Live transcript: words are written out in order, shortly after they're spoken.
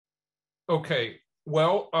Okay.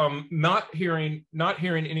 Well, not hearing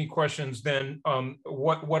any questions, then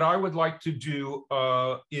what I would like to do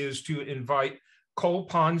is to invite Cole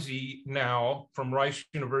Ponsi now from Rice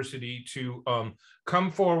University to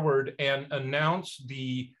come forward and announce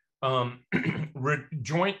the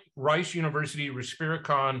joint Rice University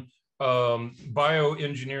RespiraCon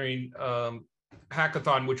Bioengineering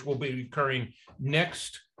Hackathon, which will be occurring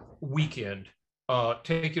next weekend.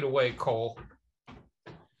 Take it away, Cole.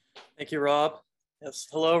 Thank you, Rob. Yes,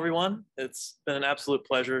 hello, everyone. It's been an absolute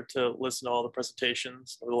pleasure to listen to all the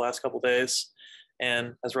presentations over the last couple of days.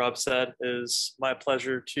 And as Rob said, it is my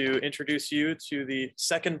pleasure to introduce you to the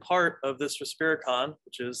second part of this RespiraCon,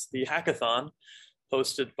 which is the hackathon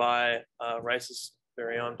hosted by Rice's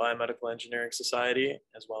very own Biomedical Engineering Society,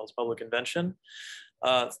 as well as Public Invention.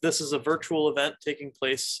 This is a virtual event taking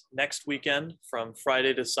place next weekend from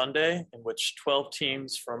Friday to Sunday, in which 12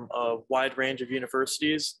 teams from a wide range of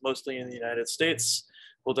universities, mostly in the United States,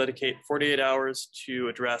 will dedicate 48 hours to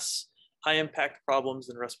address high impact problems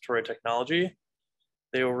in respiratory technology.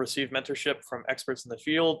 They will receive mentorship from experts in the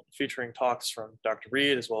field, featuring talks from Dr.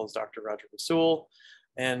 Reed as well as Dr. Roger Rasool,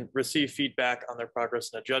 and receive feedback on their progress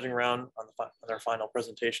in a judging round on their final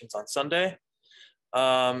presentations on Sunday.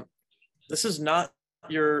 This is not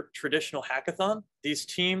your traditional hackathon. These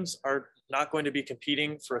teams are not going to be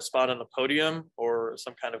competing for a spot on the podium or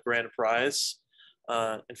some kind of grand prize.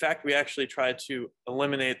 In fact, we actually tried to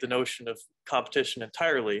eliminate the notion of competition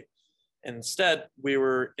entirely. Instead, we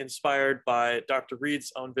were inspired by Dr.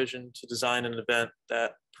 Reed's own vision to design an event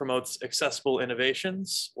that promotes accessible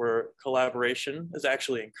innovations where collaboration is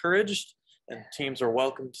actually encouraged and teams are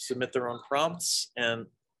welcome to submit their own prompts, and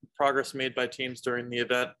progress made by teams during the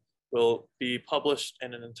event will be published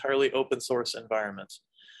in an entirely open source environment.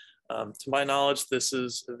 To my knowledge, this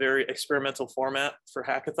is a very experimental format for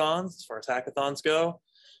hackathons, as far as hackathons go,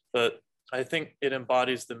 but I think it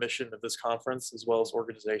embodies the mission of this conference as well as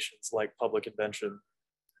organizations like Public Invention.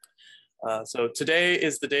 So today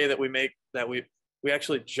is the day that we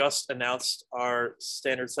actually just announced our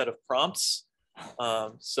standard set of prompts.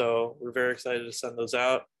 So we're very excited to send those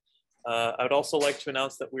out. I would also like to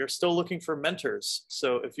announce that we are still looking for mentors.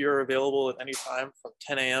 So if you're available at any time from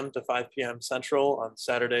 10 a.m. to 5 p.m. Central on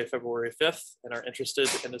Saturday, February 5th, and are interested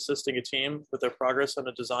in assisting a team with their progress on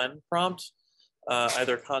a design prompt,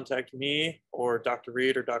 either contact me or Dr.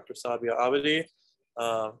 Reed or Dr. Sabia Abadi.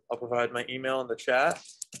 I'll provide my email in the chat.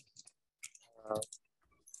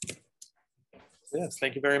 Yes,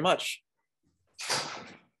 thank you very much.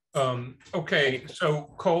 Okay, so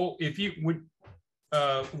Cole, if you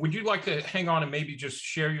would you like to hang on and maybe just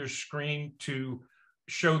share your screen to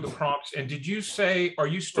show the prompts? And did you say, are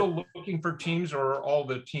you still looking for teams, or are all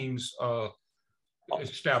the teams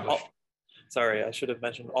established? Sorry, I should have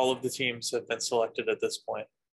mentioned all of the teams have been selected at this point.